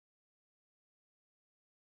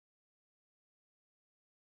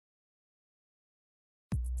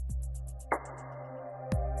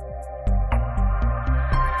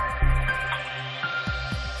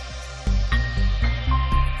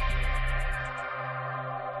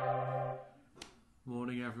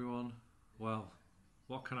everyone. Well,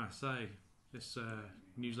 what can I say? This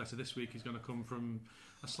newsletter this week is going to come from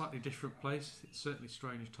a slightly different place. It's certainly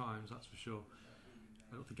strange times, that's for sure.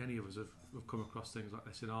 I don't think any of us have come across things like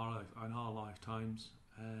this in our lifetimes.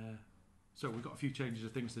 So we've got a few changes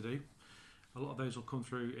of things to do. A lot of those will come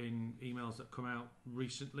through in emails that come out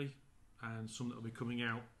recently, and some that will be coming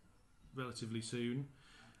out relatively soon.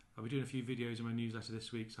 I'll be doing a few videos in my newsletter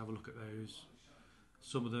this week, so have a look at those.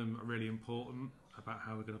 Some of them are really important about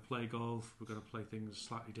how we're going to play golf. We're going to play things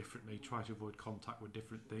slightly differently, try to avoid contact with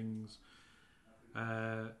different things.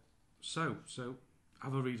 So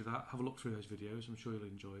have a read of that, have a look through those videos. I'm sure you'll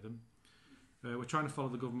enjoy them. We're trying to follow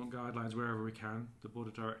the government guidelines wherever we can. The board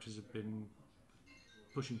of directors have been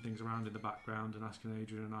pushing things around in the background and asking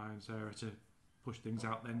Adrian and I and Sarah to push things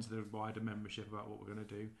out then to the wider membership about what we're going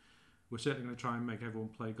to do. We're certainly going to try and make everyone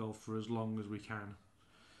play golf for as long as we can.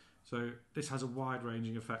 So this has a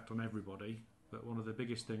wide-ranging effect on everybody, but one of the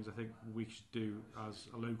biggest things I think we should do as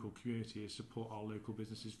a local community is support our local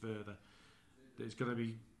businesses further. There's going to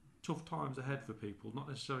be tough times ahead for people, not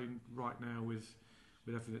necessarily right now with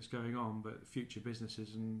everything that's going on, but future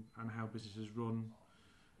businesses and how businesses run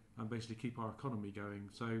and basically keep our economy going.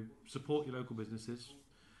 So support your local businesses.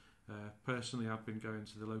 Personally, I've been going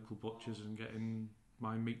to the local butchers and getting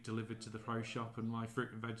my meat delivered to the pro shop and my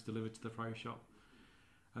fruit and veg delivered to the pro shop.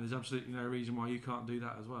 And there's absolutely no reason why you can't do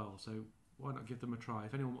that as well. So why not give them a try?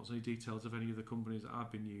 If anyone wants any details of any of the companies that I've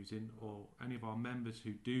been using, or any of our members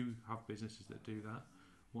who do have businesses that do that,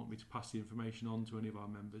 want me to pass the information on to any of our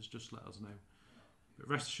members, just let us know. But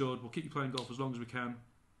rest assured, we'll keep you playing golf as long as we can.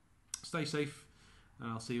 Stay safe, and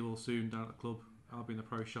I'll see you all soon down at the club. I'll be in the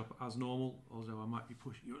pro shop as normal, although I might be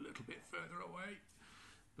pushing you a little bit further away.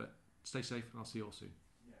 But stay safe, and I'll see you all soon.